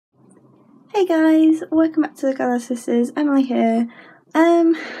Hey guys, welcome back to the Gala Sisters. Emily here.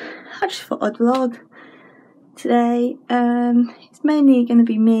 I just thought I'd vlog today. It's mainly going to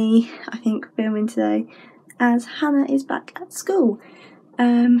be me, I think, filming today, as Hannah is back at school.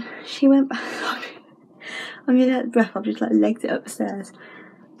 She went back. I'm really out of breath. I've just legged it upstairs.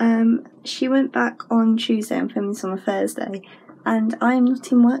 She went back on Tuesday. I'm filming this on a Thursday, and I am not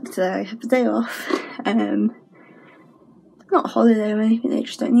in work today. I have the day off. Not a holiday or anything, they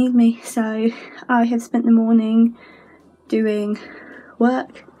just don't need me. So I have spent the morning doing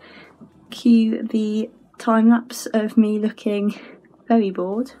work. Cue the time lapse of me looking very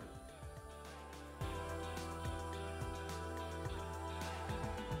bored.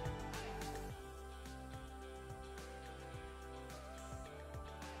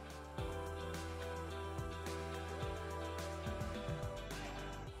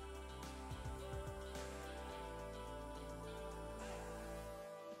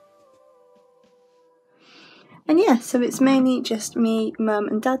 And yeah, so it's mainly just me, mum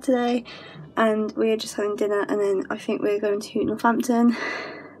and dad today, and we're just having dinner, and then I think we're going to Northampton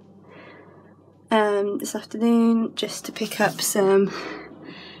this afternoon just to pick up some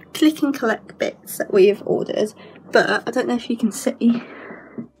click and collect bits that we've ordered. But I don't know if you can see,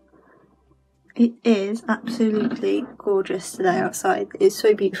 it is absolutely gorgeous today outside. It's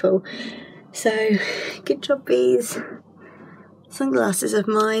so beautiful. So good job, these sunglasses of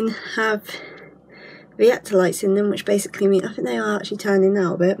mine have reactor lights in them, which basically mean, I think they are actually turning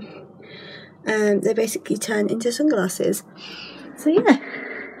now a bit. They basically turn into sunglasses. So yeah,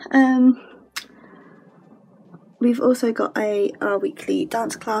 we've also got our weekly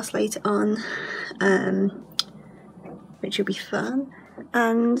dance class later on, which will be fun,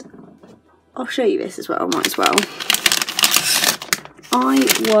 and I'll show you this as well. Might as well. I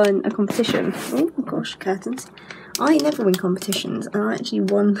won a competition. Oh gosh, curtains! I never win competitions, and I actually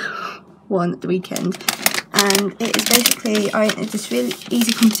won one at the weekend, and it is basically it's this really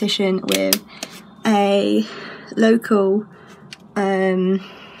easy competition with a local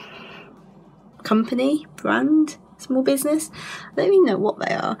company, brand, small business. I don't even know what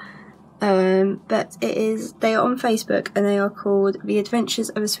they are, but they are on Facebook and they are called The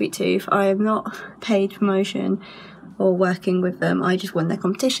Adventures of a Sweet Tooth. I am not paid promotion or working with them. I just won their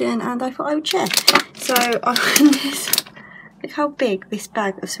competition and I thought I would share. So I won this. Look how big this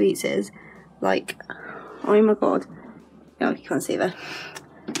bag of sweets is. Like, oh my god. Oh, you can't see there.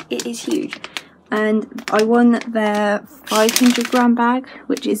 It is huge. And I won their 500 gram bag,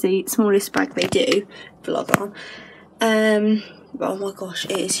 which is the smallest bag they do vlog on. Oh my gosh,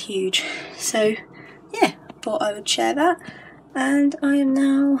 it is huge. So yeah, thought I would share that. And I am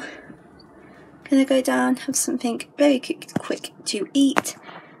now gonna go down, have something very quick to eat,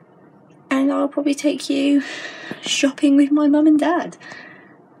 and I'll probably take you shopping with my mum and dad.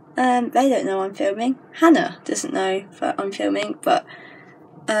 They don't know I'm filming. Hannah doesn't know that I'm filming, but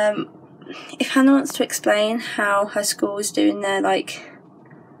if Hannah wants to explain how her school is doing their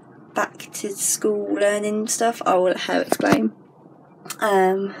back to school learning stuff, I will let her explain.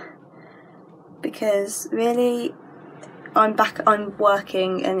 Because really I'm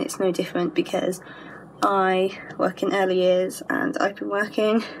working and it's no different, because I work in early years and I've been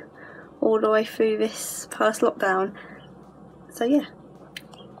working all the way through this past lockdown. So yeah,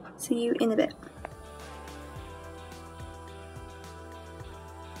 see you in a bit.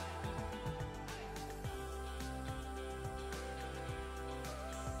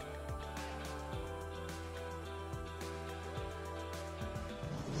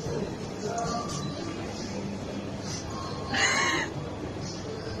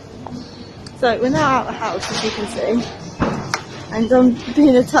 So we're now out of the house, as you can see, and I'm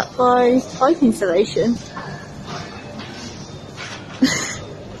being attacked by pipe installation.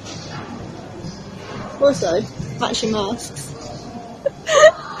 Also, matching masks.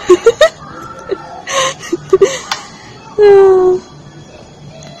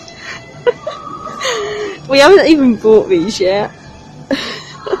 We haven't even bought these yet.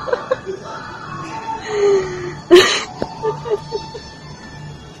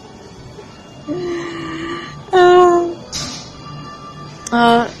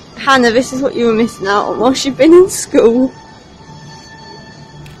 Hannah, this is what you were missing out on whilst you've been in school.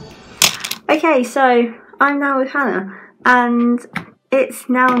 Okay, so I'm now with Hannah, and it's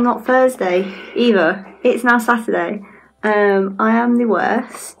now not Thursday either. It's now Saturday. I am the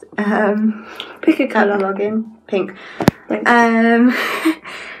worst. Pick a colour, login. Pink.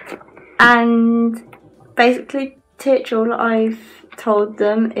 And basically, Titch, all I've told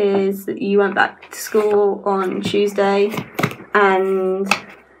them is that you went back to school on Tuesday and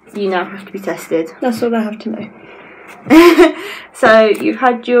you now have to be tested. That's all I have to know. So you've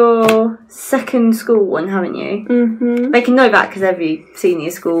had your second school one, haven't you? Mm-hmm. They can know that because every senior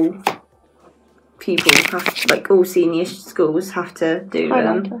school pupil, like all senior schools, have to do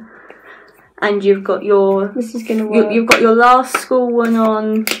them. And you've got your This is gonna work. You've got your last school one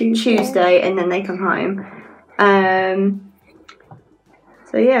on Tuesday, and then they come home.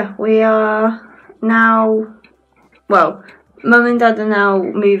 So yeah, we are now. Well, Mum and Dad are now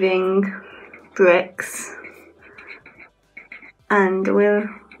moving bricks, and we're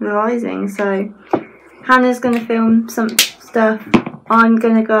revising. So Hannah's going to film some stuff. I'm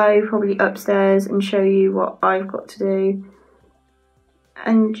going to go probably upstairs and show you what I've got to do.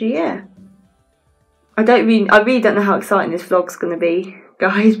 And yeah, I really don't know how exciting this vlog's going to be,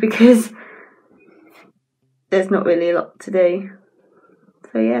 guys, because there's not really a lot to do.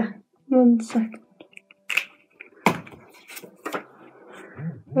 So yeah. 1 second.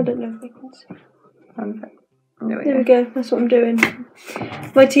 I don't know if I can see. There we go. That's what I'm doing.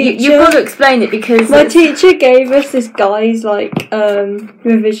 My teacher. You've got to explain it because my teacher gave us this guy's like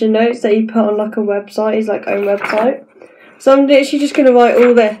revision notes that he put on like a website, his like own website. So I'm literally just gonna write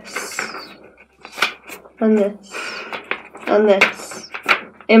all this and this and this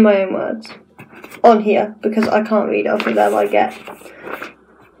in my own words on here because I can't read it off of there. I get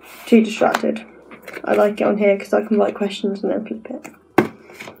too distracted. I like it on here because I can write questions and then flip it.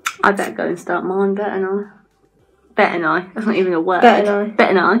 I better go and start mine, better I. That's not even a word. Better I.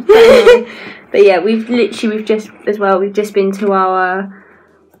 But yeah, we've just been to our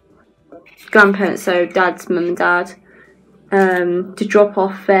grandparents, so Dad's mum and dad, to drop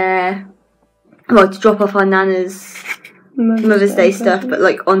off our Nana's Mother's Day stuff, but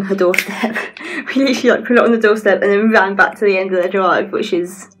like on her doorstep. We literally like put it on the doorstep and then ran back to the end of the drive, which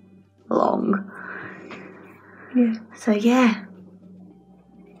is long. Yeah. So yeah.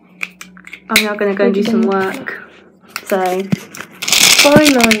 I'm now going to go and do some work. So,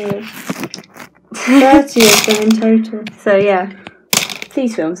 finally, 30 of them in total. So yeah,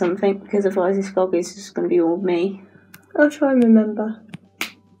 please film something because otherwise this vlog is just going to be all me. I'll try and remember.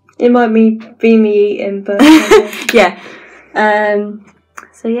 It might be me eating, but yeah.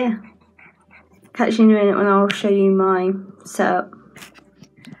 So yeah, catch you in a minute when I'll show you my setup.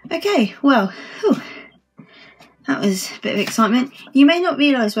 Okay, well. Whew. That was a bit of excitement. You may not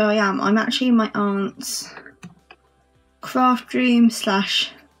realise where I am. I'm actually in my aunt's craft room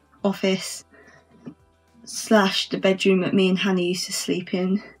 / office / the bedroom that me and Hannah used to sleep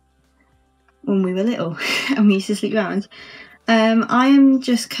in when we were little and we used to sleep around. I am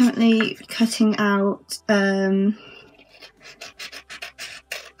just currently cutting out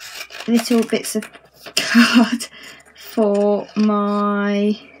little bits of card for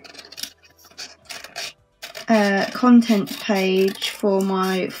my content page for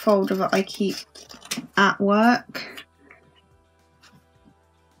my folder that I keep at work.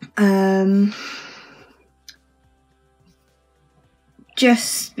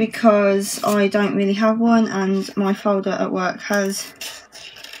 Just because I don't really have one and my folder at work has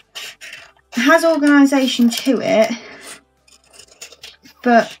organisation to it,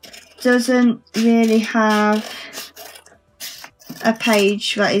 but doesn't really have a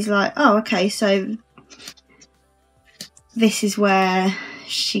page that is like, oh okay, so this is where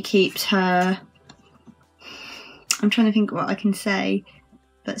she keeps her. I'm trying to think what I can say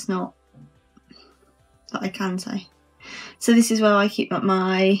that's not that I can say. So this is where I keep up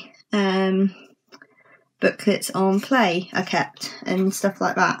my booklets on play are kept and stuff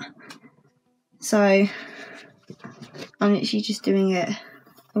like that. So I'm literally just doing it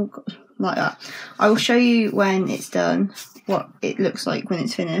like that. I will show you when it's done what it looks like when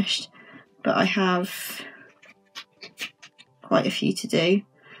it's finished, but I have quite a few to do.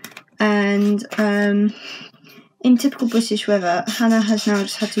 And in typical British weather, Hannah has now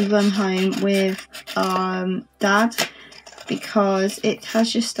just had to run home with Dad because it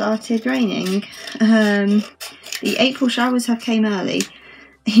has just started raining. The April showers have came early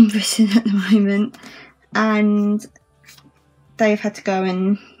in Britain at the moment, and they've had to go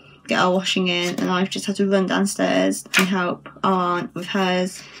and get our washing in, and I've just had to run downstairs and help our aunt with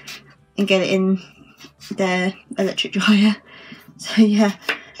hers and get it in their electric dryer. So yeah,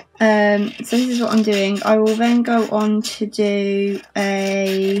 so this is what I'm doing. I will then go on to do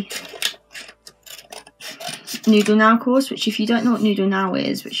a Noodle Now course, which if you don't know what Noodle Now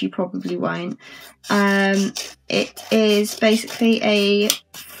is, which you probably won't, it is basically a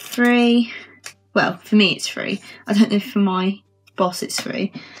free, well for me it's free, I don't know if for my boss it's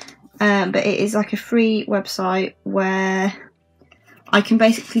free, but it is like a free website where I can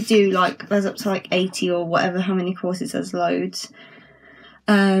basically do like, there's up to like 80 or whatever, how many courses, there's loads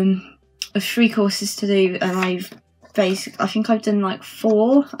of free courses to do, and basically, I think I've done like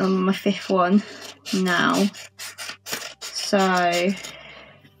 4, and I'm on my 5th one now. So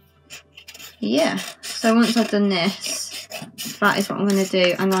yeah, so once I've done this, that is what I'm going to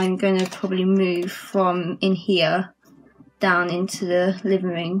do, and I'm going to probably move from in here down into the living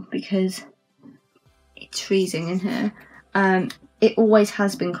room because it's freezing in here. It always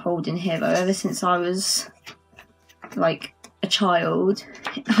has been cold in here though, ever since I was like a child.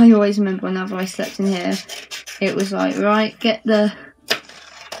 I always remember whenever I slept in here, it was like, right, get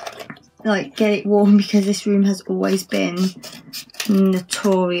it warm, because this room has always been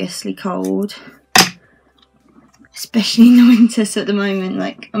notoriously cold, especially in the winter. So at the moment,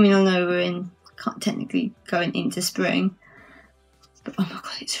 like, I mean, I know can't technically going into spring, but oh my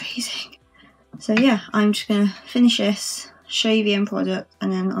god, it's freezing. So yeah, I'm just gonna finish this, show you the end product,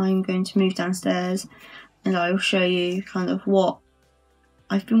 and then I'm going to move downstairs and I will show you kind of what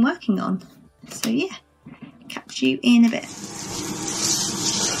I've been working on. So yeah, catch you in a bit.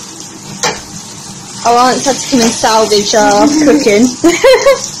 Our aunts had to come and salvage our cooking.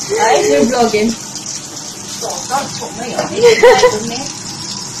 Right, no vlogging. Oh, don't put me on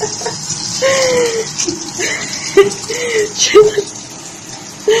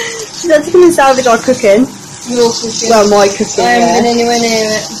She had to come and salvage our cooking. Your cooking. Well, my cooking. I haven't been anywhere near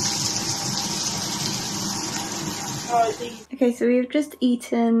it. Okay, so we've just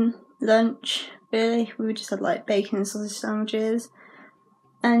eaten lunch, really. We just had like bacon and sausage sandwiches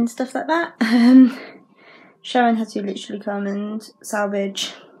and stuff like that. Sharon had to literally come and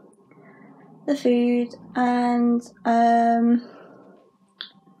salvage the food, and I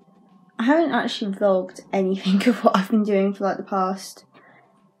haven't actually vlogged anything of what I've been doing for like the past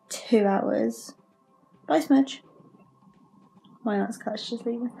 2 hours. Bye, Smudge. My aunt's cat's just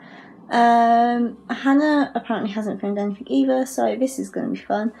leaving. Hannah apparently hasn't filmed anything either, so this is going to be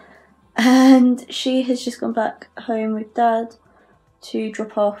fun. And she has just gone back home with Dad to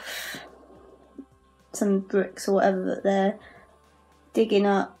drop off some bricks or whatever that they're digging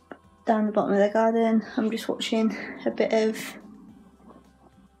up down the bottom of their garden. I'm just watching a bit of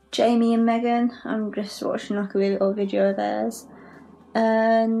Jamie and Megan. I'm just watching like a really old video of theirs.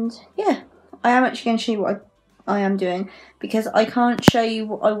 And yeah, I am actually going to show you what I am doing, because I can't show you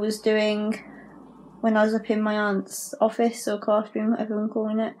what I was doing when I was up in my aunt's office or craft room, whatever I'm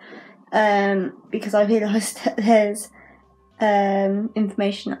calling it, because I realised that there's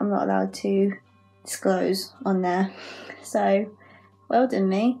information that I'm not allowed to disclose on there. So well done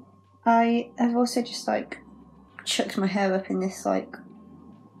me. I have also just like chucked my hair up in this like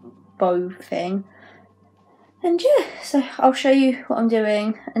bow thing, and yeah, so I'll show you what I'm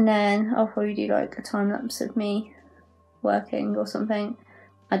doing, and then I'll probably do like a time lapse of me working or something,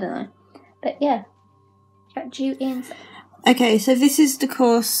 I don't know, but yeah, catch you in. Okay, so this is the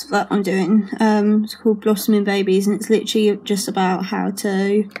course that I'm doing. It's called Blossoming Babies, and it's literally just about how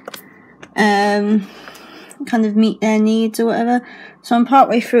to kind of meet their needs or whatever. So I'm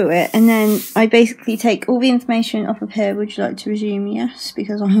partway through it, and then I basically take all the information off of here. Would you like to resume? Yes,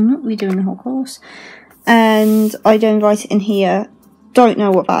 because I'm not redoing the whole course. And I don't write it in here. Don't know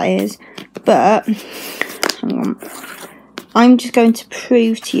what that is, but hang on. I'm just going to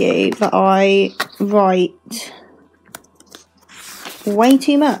prove to you that I write way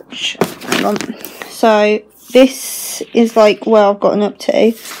too much. Hang on. So this is like where I've gotten up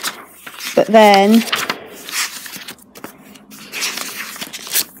to, but then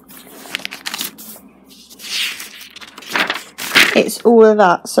it's all of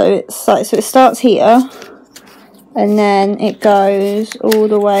that. So it's like, so it starts here, and then it goes all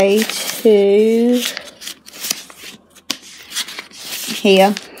the way to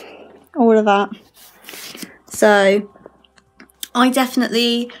here, all of that. So I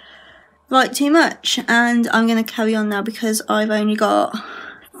definitely write too much, and I'm going to carry on now because I've only got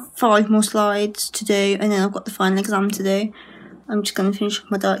 5 more slides to do, and then I've got the final exam to do. I'm just going to finish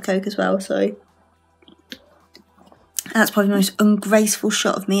my Diet Coke as well, so that's probably the most ungraceful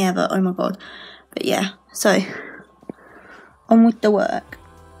shot of me ever, oh my god. But yeah, so on with the work.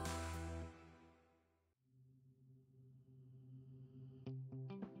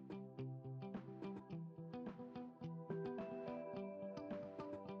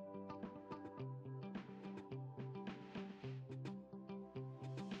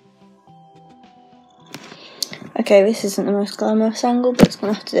 Okay, this isn't the most glamorous angle, but it's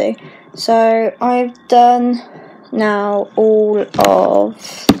gonna have to do. So I've done now all of,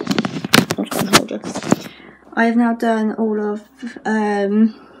 I'm just gonna hold it. I have now done all of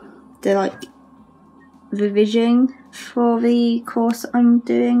the like revision for the course I'm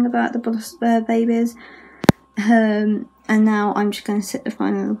doing about the babies, and now I'm just going to sit the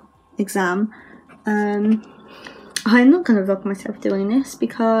final exam. I'm not going to vlog myself doing this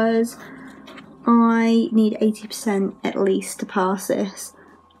because I need 80% at least to pass this,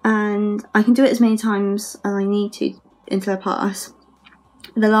 and I can do it as many times as I need to until I pass.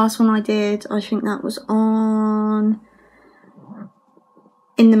 The last one I did, I think that was on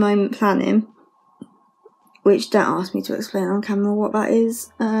In the Moment Planning, which don't ask me to explain on camera what that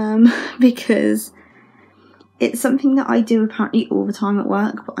is, because it's something that I do apparently all the time at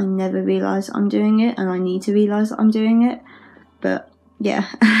work, but I never realise I'm doing it, and I need to realise that I'm doing it. But yeah,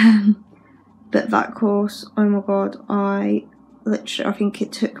 but that course, oh my god, I think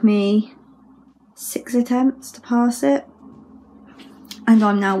it took me 6 attempts to pass it, and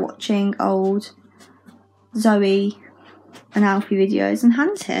I'm now watching old Zoe and Alfie videos, and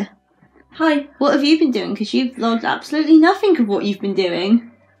Hannah's here. Hi. What have you been doing? Because you've vlogged absolutely nothing of what you've been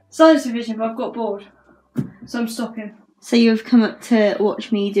doing. Science division, but I've got bored, so I'm stopping. So you've come up to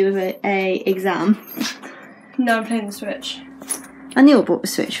watch me do a exam. No, I'm playing the Switch. I knew I bought the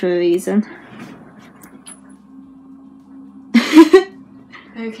Switch for a reason.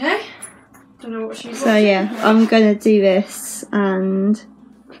 Okay. Don't know what she's So yeah, I'm gonna do this, and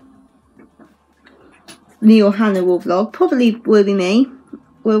me or Hannah will vlog. Probably will be me.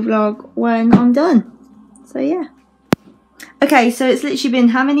 Will vlog when I'm done. So yeah. Okay, so it's literally been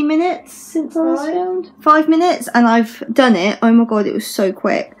how many minutes since I was filmed? 5 minutes, and I've done it. Oh my god, it was so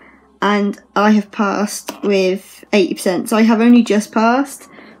quick. And I have passed with 80%. So I have only just passed,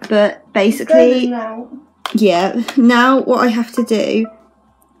 but basically, yeah. Now what I have to do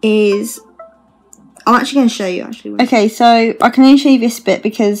is, I'm actually going to show you actually. Okay, so I can only show you this bit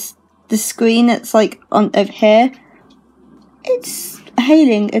because the screen that's like on over here, it's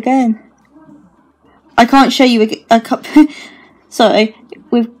hailing again. I can't show you a cup. Sorry,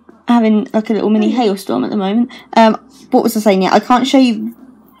 we're having like a little mini hailstorm at the moment. What was I saying? Yeah, I can't show you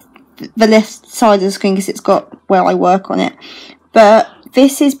the left side of the screen because it's got where I work on it. But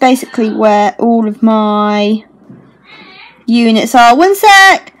this is basically where all of my units are. One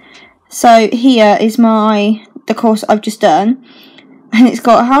sec. So here is the course I've just done, and it's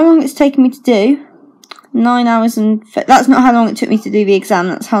got how long it's taken me to do. 9 hours and... That's not how long it took me to do the exam,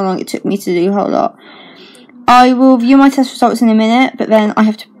 that's how long it took me to do a whole lot. I will view my test results in a minute, but then I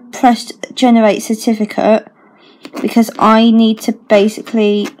have to press generate certificate because I need to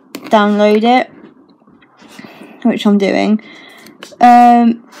basically download it, which I'm doing.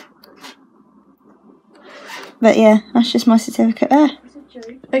 But yeah, that's just my certificate there.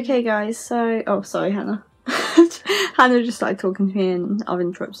 Okay guys, so... Oh, sorry Hannah. Hannah just started talking to me and I've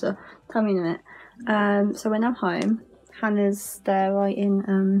interrupted her. Tell me in a minute. So when I'm home, Hannah's there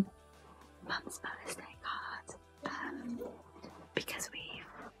writing Mum's birthday card, because we've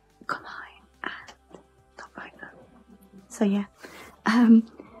come home and not wrote them. So yeah,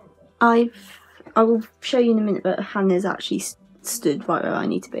 I will show you in a minute, but Hannah's actually stood right where I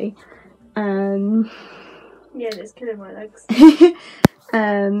need to be. Yeah, it's killing my legs.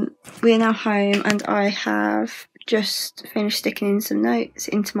 We are now home, and I have just finished sticking in some notes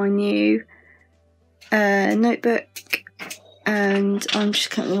into my new notebook, and I'm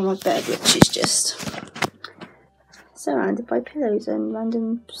just currently on my bed, which is just surrounded by pillows and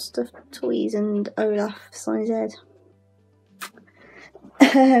random stuffed toys and Olaf on his head.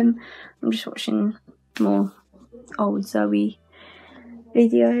 I'm just watching more old Zoe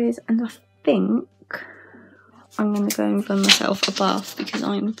videos, and I think I'm going to go and run myself a bath because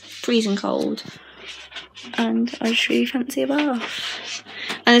I'm freezing cold and I just really fancy a bath.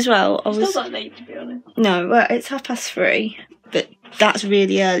 And as well, I was... It's not that late, to be honest. No, well, it's 3:30, but that's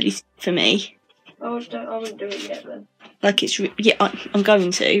really early for me. I wouldn't do it yet then. Like, it's... yeah, I'm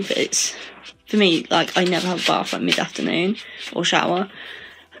going to, but it's... For me, like, I never have a bath like mid-afternoon or shower.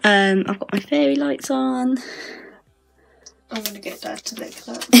 I've got my fairy lights on. I'm going to get Dad to lick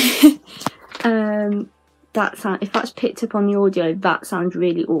that. That sound, if that's picked up on the audio, that sounds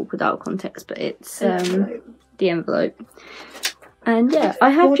really awkward out of context, but it's the envelope. And yeah, I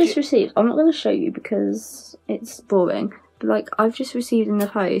have just received, I'm not going to show you because it's boring, but like I've just received in the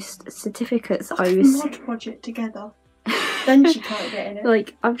post certificates that I received. Mod project together. Then she can't get in it.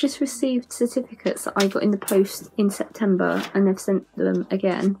 Like, I've just received certificates that I got in the post in September, and they've sent them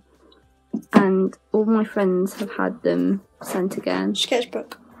again. And all my friends have had them sent again.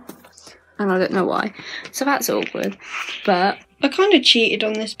 Sketchbook. And I don't know why. So that's awkward. But I kind of cheated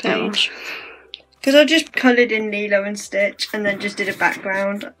on this page. Because I just coloured in Lilo and Stitch and then just did a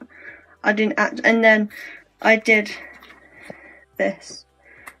background. I didn't act, and then I did this.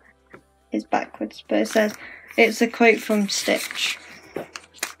 It's backwards, but it says, it's a quote from Stitch.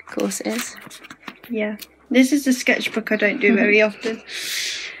 Of course it is. Yeah. This is the sketchbook I don't do very often.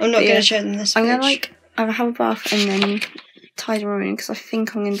 I'm not going to show them this page. I'm going to like I'll have a bath and then tidy my room because I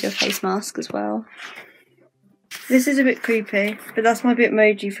think I'm going to do a face mask as well. This is a bit creepy, but that's my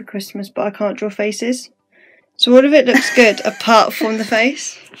Bitmoji for Christmas, but I can't draw faces. So all of it looks good apart from the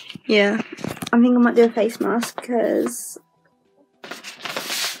face. Yeah, I think I might do a face mask because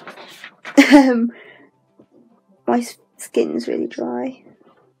my skin's really dry.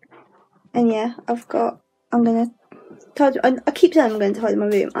 And yeah, I'm going to tidy. I keep saying I'm going to tidy my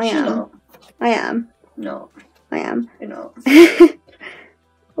room. I am. No. I am. You're not.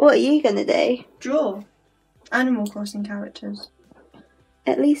 What are you going to do? Draw. Animal Crossing characters.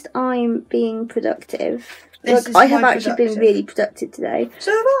 At least I'm being productive. This Look, is I have quite actually productive. been really productive today.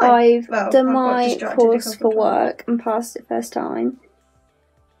 So have I. I've Well, done I got my distracted a course couple for of times. work and passed it first time.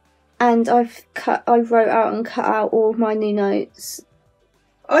 And I wrote out and cut out all of my new notes.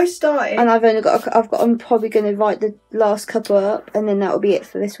 I started. And I'm probably going to write the last couple up, and then that'll be it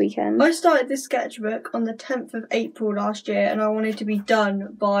for this weekend. I started this sketchbook on the 10th of April last year, and I wanted to be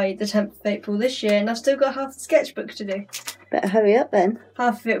done by the 10th of April this year, and I've still got half the sketchbook to do. Better hurry up then.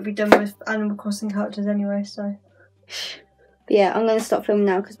 Half of it will be done with Animal Crossing characters anyway, so. But yeah, I'm going to stop filming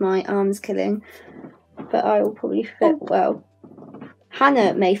now because my arm's killing. But I will probably film. Well,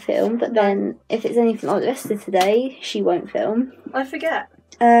 Hannah may film, but then if it's anything like the rest of today, she won't film. I forget.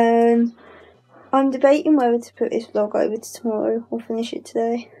 I'm debating whether to put this vlog over to tomorrow or finish it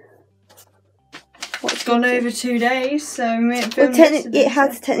today. It's gone over 2 days, so we Well, filmed yesterday, it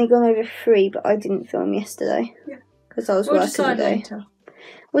has technically gone over 3, but I didn't film yesterday. Yeah. Because I was We'll working decide today. later.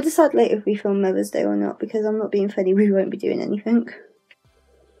 We'll decide later if we film Mother's Day or not, because I'm not being funny, we won't be doing anything.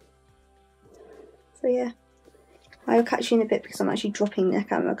 So yeah. I'll catch you in a bit because I'm actually dropping the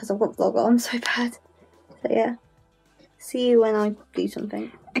camera because I've got vlog on so bad. So yeah. See you when I do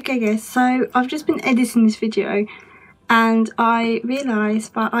something. Okay guys, so I've just been editing this video and I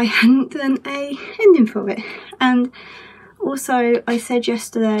realised that I hadn't done a ending for it. And also I said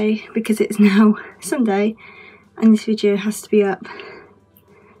yesterday, because it's now Sunday and this video has to be up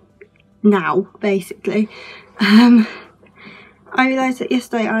now basically, I realised that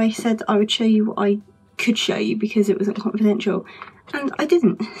yesterday I said I would show you what I could show you because it wasn't confidential, and I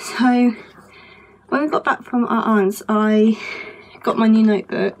didn't. So when we got back from our aunt's, I got my new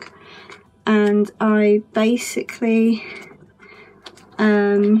notebook and I basically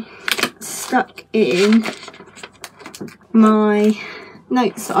stuck in my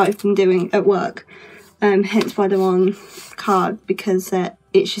notes that I've been doing at work, hence why they're on card, because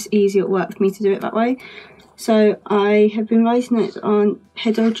it's just easier at work for me to do it that way. So I have been writing notes on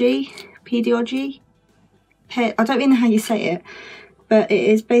pedagogy, I don't really know how you say it, but it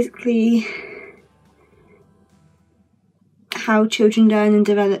is basically how children learn and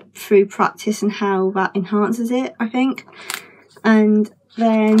develop through practice and how that enhances it, I think. And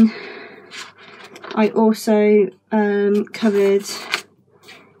then I also covered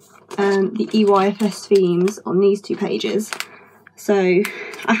the EYFS themes on these 2 pages. So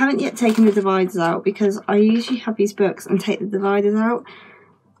I haven't yet taken the dividers out because I usually have these books and take the dividers out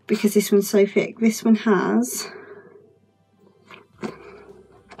because this one's so thick. This one has,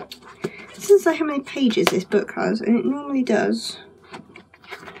 it doesn't say how many pages this book has, and it normally does.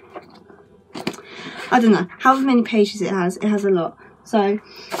 I don't know, however many pages it has a lot. So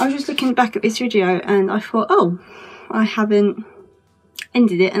I was just looking back at this video and I thought, oh, I haven't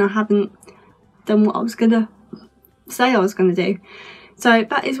ended it and I haven't done what I was gonna say I was gonna do. So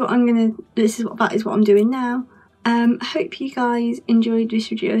that is what that is what I'm doing now. I hope you guys enjoyed this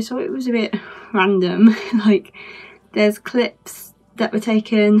video. So it was a bit random, like there's clips that were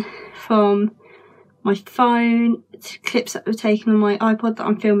taken from my phone, clips that were taken on my iPod that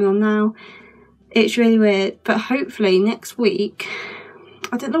I'm filming on now. It's really weird, but hopefully next week,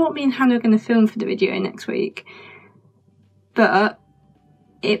 I don't know what me and Hannah are going to film for the video next week, but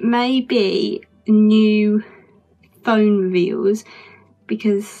it may be new phone reveals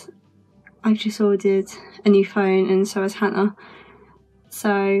because I've just ordered a new phone and so has Hannah.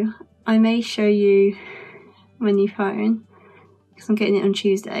 So I may show you my new phone because I'm getting it on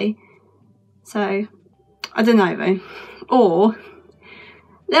Tuesday. So I don't know though. Or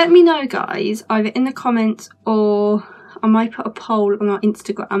let me know guys, either in the comments or I might put a poll on our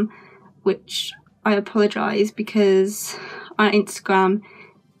Instagram, which I apologise because our Instagram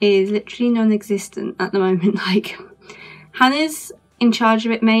is literally non-existent at the moment. Like Hannah's in charge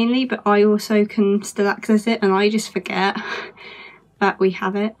of it mainly, but I also can still access it and I just forget that we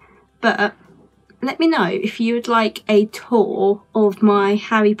have it. But let me know if you would like a tour of my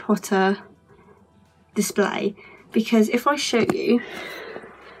Harry Potter display, because if I show you,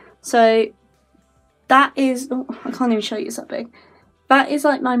 so that is, oh, I can't even show you, it's that big. That is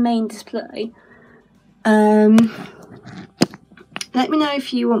like my main display, Let me know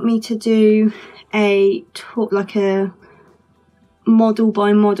if you want me to do a talk, like a model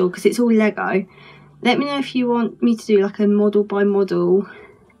by model, because it's all Lego. Let me know if you want me to do like a model by model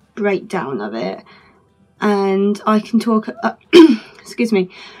breakdown of it, and I can talk excuse me,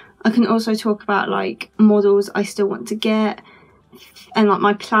 I can also talk about like models I still want to get and like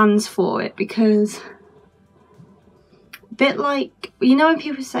my plans for it, because a bit like, you know, when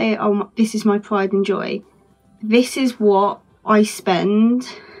people say, oh, this is my pride and joy, this is what I spend.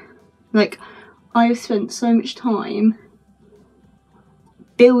 Like, I've spent so much time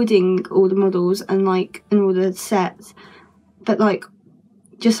building all the models and like and all the sets, but like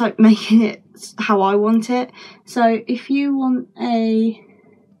just like making it how I want it. So if you want a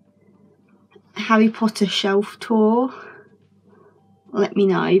Harry Potter shelf tour, let me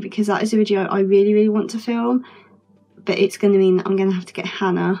know, because that is a video I really want to film, but it's going to mean that I'm going to have to get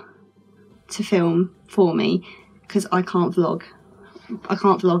Hannah to film for me, because I can't vlog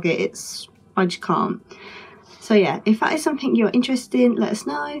it. I just can't. So yeah, if that is something you're interested in, let us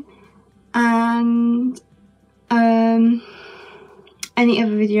know. And any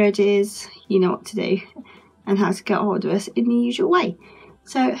other video ideas, you know what to do and how to get a hold of us in the usual way.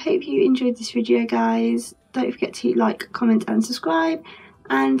 So hope you enjoyed this video, guys. Don't forget to like, comment and subscribe,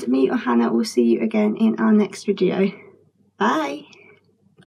 and me or Hannah will see you again in our next video. Bye.